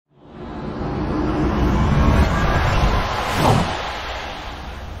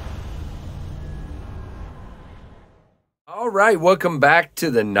right, welcome back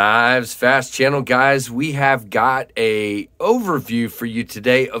to the KnivesFAST channel, guys. We have got a overview for you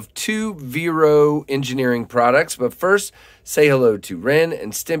today of two Vero engineering products. But first, say hello to Ren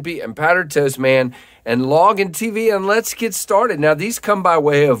and Stimpy and Powdered Toast Man and Log and TV, and let's get started. Now, these come by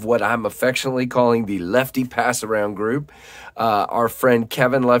way of what I'm affectionately calling the Lefty Pass-Around group. Our friend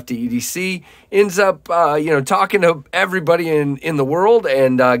Kevin, Lefty EDC, ends up, talking to everybody in the world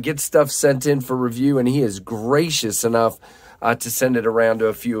and gets stuff sent in for review, and he is gracious enough to send it around to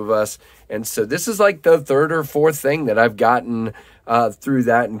a few of us. And so this is like the third or fourth thing that I've gotten through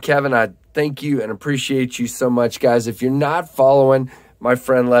that. And Kevin, I thank you and appreciate you so much, guys. If you're not following my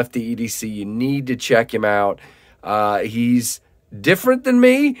friend Lefty EDC, you need to check him out. He's different than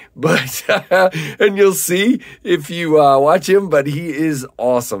me, but and you'll see if you watch him, but he is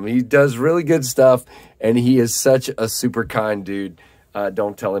awesome. He does really good stuff, and he is such a super kind dude.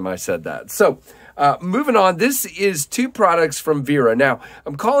 Don't tell him I said that. So moving on, this is two products from Vero. Now,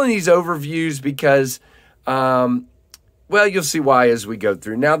 I'm calling these overviews because, well, you'll see why as we go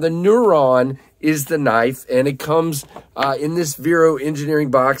through. Now, the Neuron is the knife, and it comes in this Vero engineering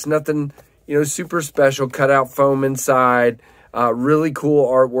box. Nothing, super special. Cutout foam inside. Really cool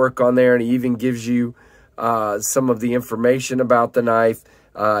artwork on there, and it even gives you some of the information about the knife.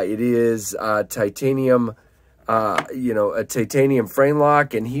 It is titanium, a titanium frame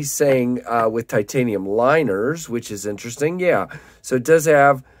lock, and he's saying with titanium liners, which is interesting. Yeah, so it does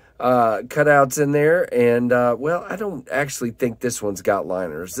have cutouts in there, and well, I don't actually think this one's got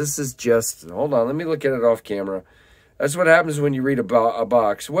liners. This is just, hold on, let me look at it off camera. That's what happens when you read a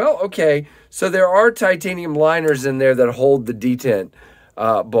box. Well, okay, so there are titanium liners in there that hold the detent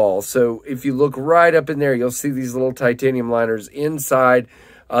ball. So if you look right up in there, you'll see these little titanium liners inside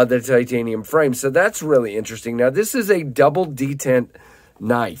the titanium frame. So that's really interesting. Now, this is a double detent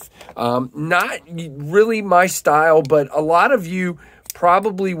knife. Not really my style, but a lot of you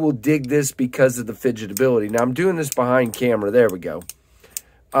probably will dig this because of the fidgetability. Now, I'm doing this behind camera. There we go.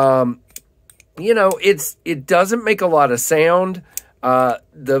 It doesn't make a lot of sound.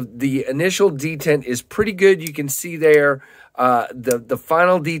 The initial detent is pretty good. You can see there, the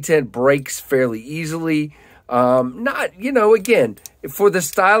final detent breaks fairly easily. Again, for the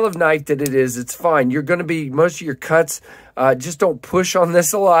style of knife that it is, it's fine. You're going to be, most of your cuts, just don't push on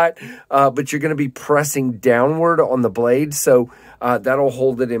this a lot, but you're going to be pressing downward on the blade. So that'll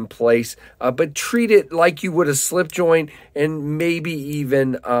hold it in place. But treat it like you would a slip joint, and maybe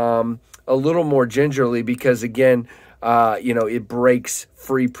even a little more gingerly, because again, it breaks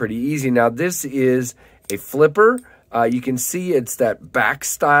free pretty easy. Now, this is a flipper. You can see it's that back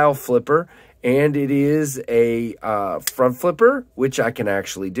style flipper, and it is a front flipper, which I can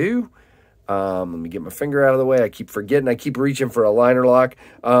actually do. Let me get my finger out of the way. I keep forgetting. I keep reaching for a liner lock.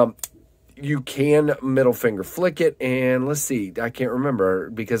 You can middle finger flick it, and let's see. I can't remember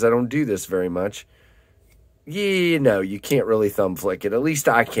because I don't do this very much. You can't really thumb flick it. At least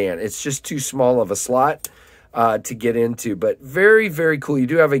I can't. It's just too small of a slot to get into. But very, very cool. You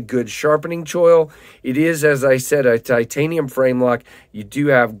do have a good sharpening choil. It is, as I said, a titanium frame lock. You do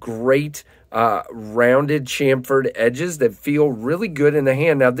have great rounded chamfered edges that feel really good in the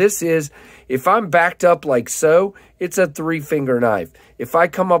hand. Now, this is, if I'm backed up like so, it's a 3-finger knife. If I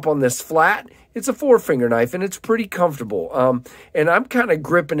come up on this flat, it's a 4-finger knife, and it's pretty comfortable. And I'm kind of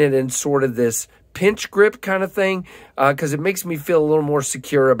gripping it in sort of this pinch grip kind of thing, because it makes me feel a little more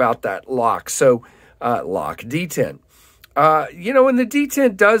secure about that lock. So lock detent, and the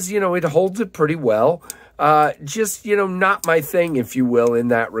detent does, it holds it pretty well. Just, not my thing, if you will, in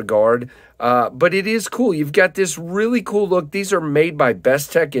that regard. But it is cool. You've got this really cool look. These are made by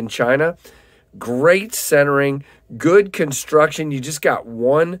Best Tech in China. Great centering, good construction. You just got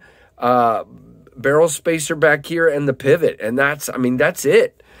one barrel spacer back here and the pivot, and that's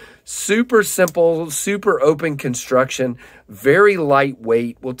it. Super simple, super open construction, very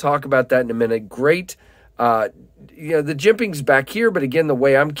lightweight. We'll talk about that in a minute. Great, the jimping's back here, but again, the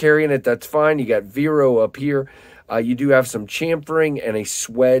way I'm carrying it, that's fine. You got Vero up here. You do have some chamfering and a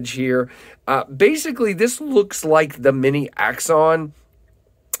swedge here. Basically, this looks like the Mini Axon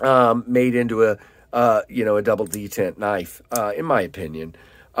made into a double detent knife, in my opinion.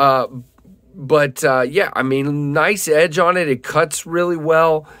 But nice edge on it. It cuts really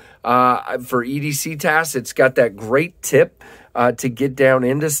well. For EDC tasks, it's got that great tip to get down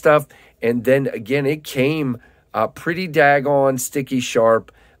into stuff. And then, again, it came pretty daggone sticky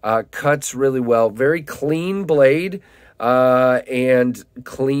sharp, cuts really well. Very clean blade and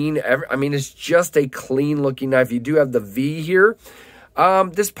clean. It's just a clean-looking knife. You do have the V here.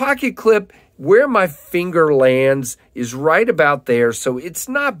 This pocket clip where my finger lands is right about there, so it's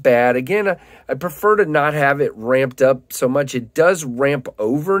not bad. Again, I prefer to not have it ramped up so much. It does ramp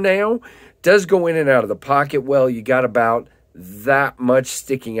over now. It does go in and out of the pocket. Well, you got about that much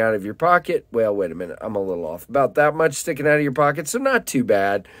sticking out of your pocket. Well, wait a minute. I'm a little off. About that much sticking out of your pocket, so not too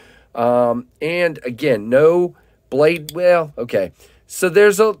bad. And again, no blade. Well, okay. So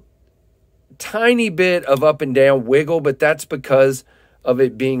there's a tiny bit of up and down wiggle, but that's because of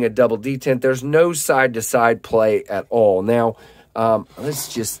it being a double detent. There's no side-to-side play at all. Now,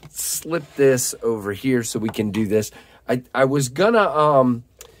 let's just slip this over here so we can do this. I was gonna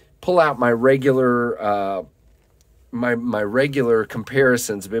pull out my regular my regular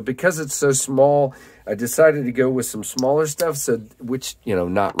comparisons, but because it's so small, I decided to go with some smaller stuff. So, which, you know,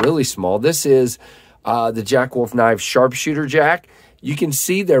 not really small. This is the Jack Wolf Knives Sharpshooter Jack. You can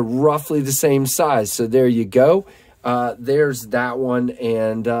see they're roughly the same size. So there you go. There's that one.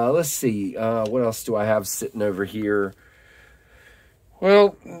 And let's see, what else do I have sitting over here?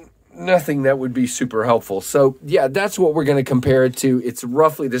 Well, nothing that would be super helpful. So yeah, that's what we're going to compare it to. It's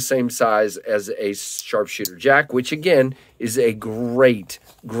roughly the same size as a Sharpshooter Jack, which again is a great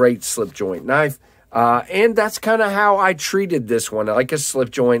slip joint knife. And that's kind of how I treated this one. I like a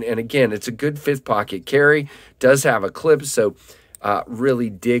slip joint. And again, it's a good fifth pocket carry. Does have a clip. So really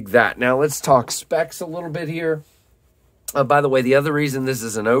dig that. Now let's talk specs a little bit here. By the way, the other reason this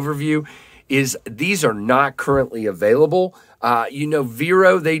is an overview is these are not currently available. You know,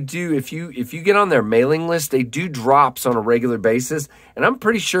 Vero, they do, if you get on their mailing list, they do drops on a regular basis. And I'm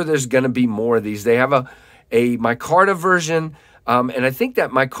pretty sure there's going to be more of these. They have a micarta version. And I think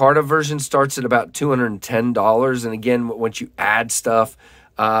that micarta version starts at about $210. And again, once you add stuff,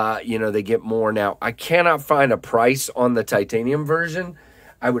 you know, they get more. Now, I cannot find a price on the titanium version.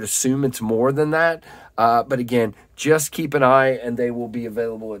 I would assume it's more than that. But again, just keep an eye and they will be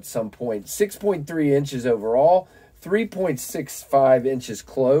available at some point. 6.3 inches overall, 3.65 inches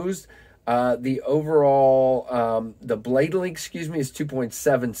closed. The overall, the blade length, excuse me, is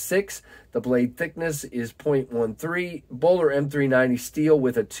 2.76. The blade thickness is 0.13. Bowler M390 steel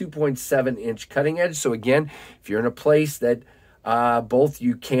with a 2.7 inch cutting edge. So again, if you're in a place that both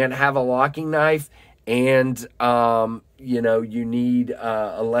you can't have a locking knife and you know, you need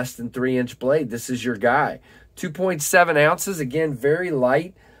a less than 3-inch blade, this is your guy. 2.7 ounces, again, very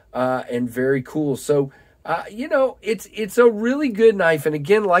light and very cool. So you know, it's a really good knife. And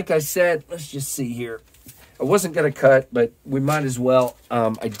again, like I said, let's just see here. I wasn't going to cut, but we might as well.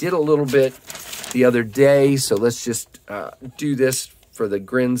 I did a little bit the other day, so let's just do this for the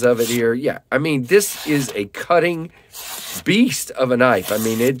grins of it here. Yeah, I mean, this is a cutting beast of a knife. I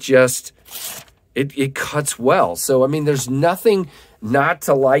mean, it cuts well. So, I mean, there's nothing not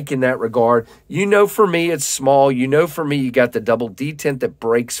to like in that regard. You know, for me, it's small. You know, for me, you got the double detent that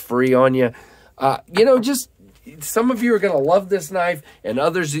breaks free on you. You know, just some of you are going to love this knife and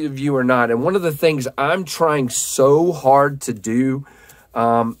others of you are not. And one of the things I'm trying so hard to do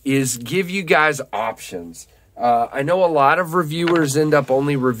is give you guys options. I know a lot of reviewers end up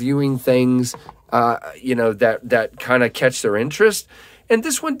only reviewing things, you know, that kind of catch their interest. And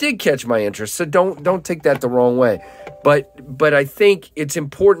this one did catch my interest, so don't take that the wrong way. But I think it's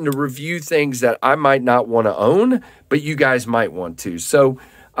important to review things that I might not want to own, but you guys might want to. So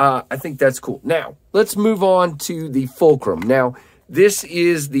I think that's cool. Now, let's move on to the Fulcrum. Now, this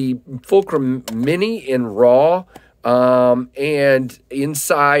is the Fulcrum Mini in raw, and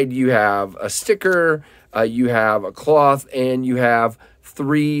inside you have a sticker, you have a cloth, and you have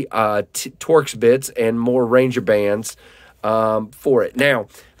 3 Torx bits and more Ranger bands for it. Now,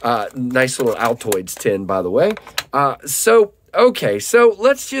 nice little Altoids tin, by the way. Okay, so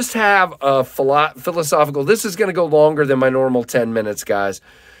let's just have a philosophical. This is going to go longer than my normal 10 minutes, guys.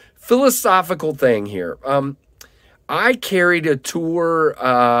 Philosophical thing here. I carried a Tour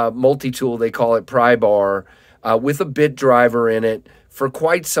multi-tool, they call it Pry-bar, with a bit driver in it for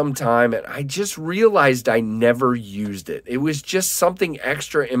quite some time, and I just realized I never used it. It was just something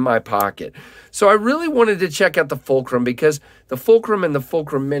extra in my pocket. So I really wanted to check out the Fulcrum because the Fulcrum and the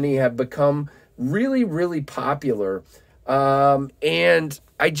Fulcrum Mini have become really, really popular. And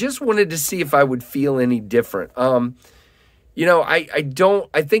I just wanted to see if I would feel any different. You know, I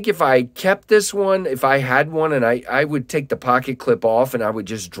think if I kept this one, if I had one, and I would take the pocket clip off and I would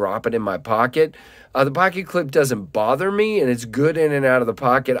just drop it in my pocket. The pocket clip doesn't bother me and it's good in and out of the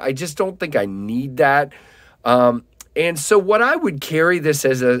pocket. I just don't think I need that. And so what I would carry this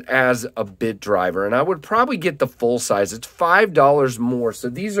as a bit driver, and I would probably get the full size. It's $5 more. So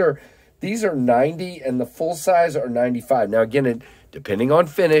these are 90 and the full size are 95. Now again, depending on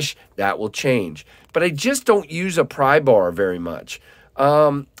finish, that will change. But I just don't use a pry bar very much.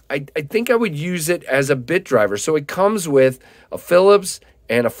 I think I would use it as a bit driver. So it comes with a Phillips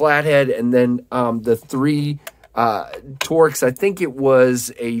and a flathead, and then the 3 Torx. I think it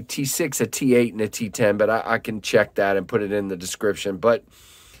was a T6, a T8, and a T10, but I can check that and put it in the description. But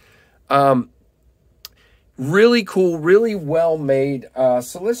really cool, really well made.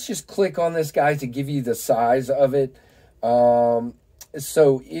 So let's just click on this guy to give you the size of it.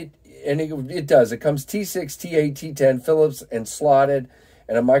 So it does. It comes T6, T8, T10, Phillips, and slotted,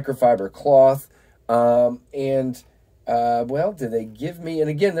 and a microfiber cloth. Well, do they give me? And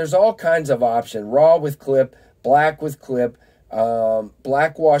again, there's all kinds of options: raw with clip, black with clip,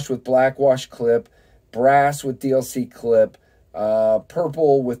 black wash with black wash clip, brass with DLC clip,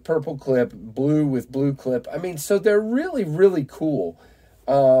 purple with purple clip, blue with blue clip. I mean, so they're really, really cool.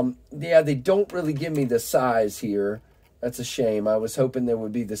 Yeah, they don't really give me the size here. That's a shame. I was hoping there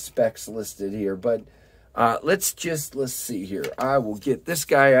would be the specs listed here, but let's see here. I will get this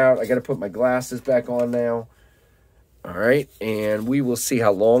guy out. I got to put my glasses back on now. All right, and we will see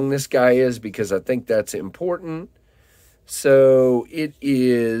how long this guy is, because I think that's important. So it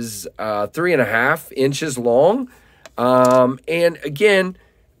is 3.5 inches long. And again,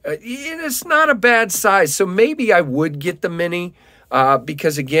 it's not a bad size. So maybe I would get the Mini,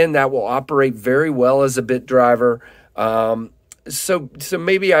 because again, that will operate very well as a bit driver. So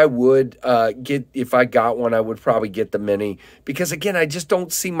maybe I would get, if I got one, I would probably get the Mini, because again, I just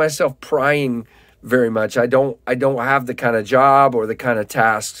don't see myself prying very much. I don't have the kind of job or the kind of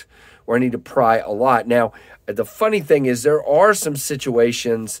tasks where I need to pry a lot. Now, the funny thing is, there are some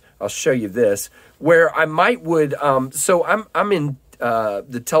situations, I'll show you this, where I would, so I'm in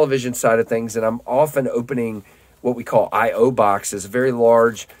the television side of things, and I'm often opening what we call I/O boxes, very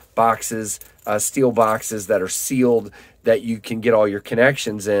large boxes, steel boxes that are sealed, that you can get all your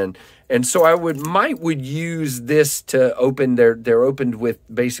connections in. And so I would use this to open. They're opened with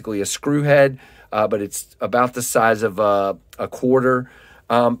basically a screw head, but it's about the size of a quarter.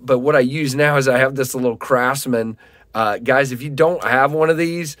 But what I use now is I have this little Craftsman. Guys, if you don't have one of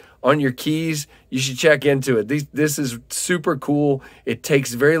these on your keys, you should check into it. This is super cool. It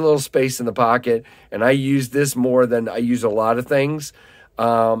takes very little space in the pocket, and I use this more than I use a lot of things.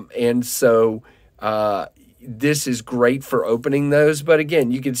 And so this is great for opening those. But again,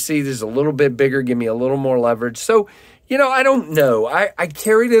 you can see this is a little bit bigger, give me a little more leverage. So, you know, I don't know. I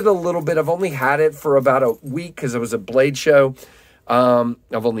carried it a little bit. I've only had it for about a week because it was a blade show. I've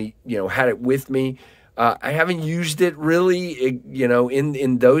only, had it with me. I haven't used it really,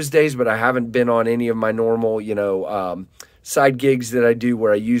 in those days, but I haven't been on any of my normal, side gigs that I do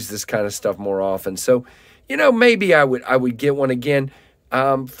where I use this kind of stuff more often. So, maybe I would get one again.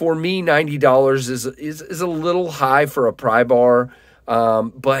 For me, $90 is a little high for a Pry-bar,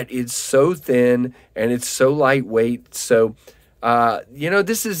 but it's so thin and it's so lightweight. So,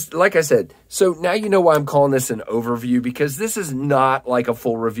 this is, like I said, so now you know why I'm calling this an overview, because this is not like a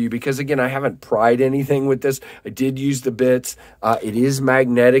full review, because again, I haven't pried anything with this. I did use the bits. It is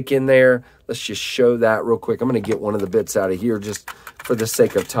magnetic in there. Let's just show that real quick. I'm going to get one of the bits out of here just for the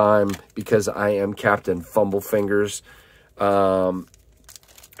sake of time, because I am Captain Fumble Fingers.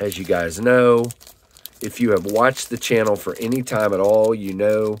 As you guys know, if you have watched the channel for any time at all, you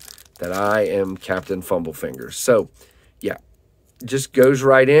know that I am Captain Fumble Fingers. So, yeah, just goes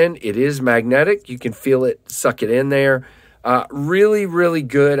right in. It is magnetic. You can feel it, suck it in there. Really, really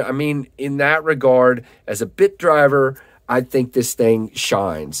good. I mean, in that regard, as a bit driver, I think this thing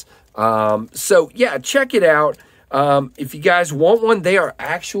shines. So, yeah, check it out. If you guys want one, they are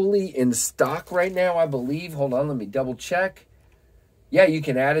actually in stock right now, I believe. Hold on, let me double check. Yeah, you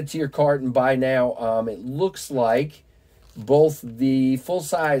can add it to your cart and buy now. It looks like both the full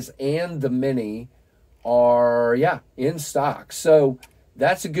size and the Mini are, in stock. So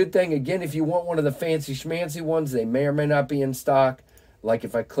that's a good thing. Again, if you want one of the fancy schmancy ones, they may or may not be in stock. Like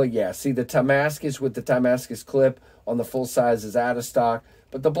if I click, see the Damascus with the Damascus clip on the full size is out of stock.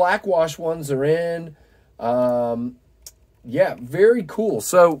 But the black wash ones are in. Very cool.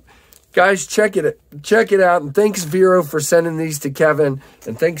 So, guys, check it out. And thanks, Vero, for sending these to Kevin.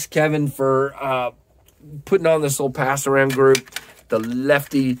 And thanks, Kevin, for putting on this little pass-around group, the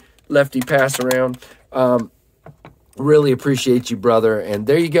lefty pass-around. Really appreciate you, brother. And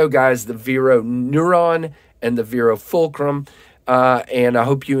there you go, guys, the Vero Neuron and the Vero Fulcrum. And I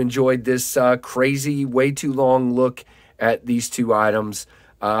hope you enjoyed this crazy, way too long look at these two items.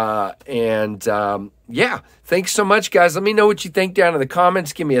 Thanks so much, guys. Let me know what you think down in the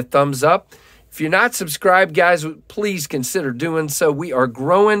comments. Give me a thumbs up. If you're not subscribed, guys, please consider doing so. We are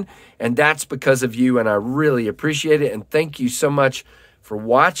growing, and that's because of you, and I really appreciate it. And thank you so much for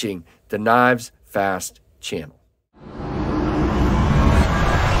watching the KnivesFAST channel.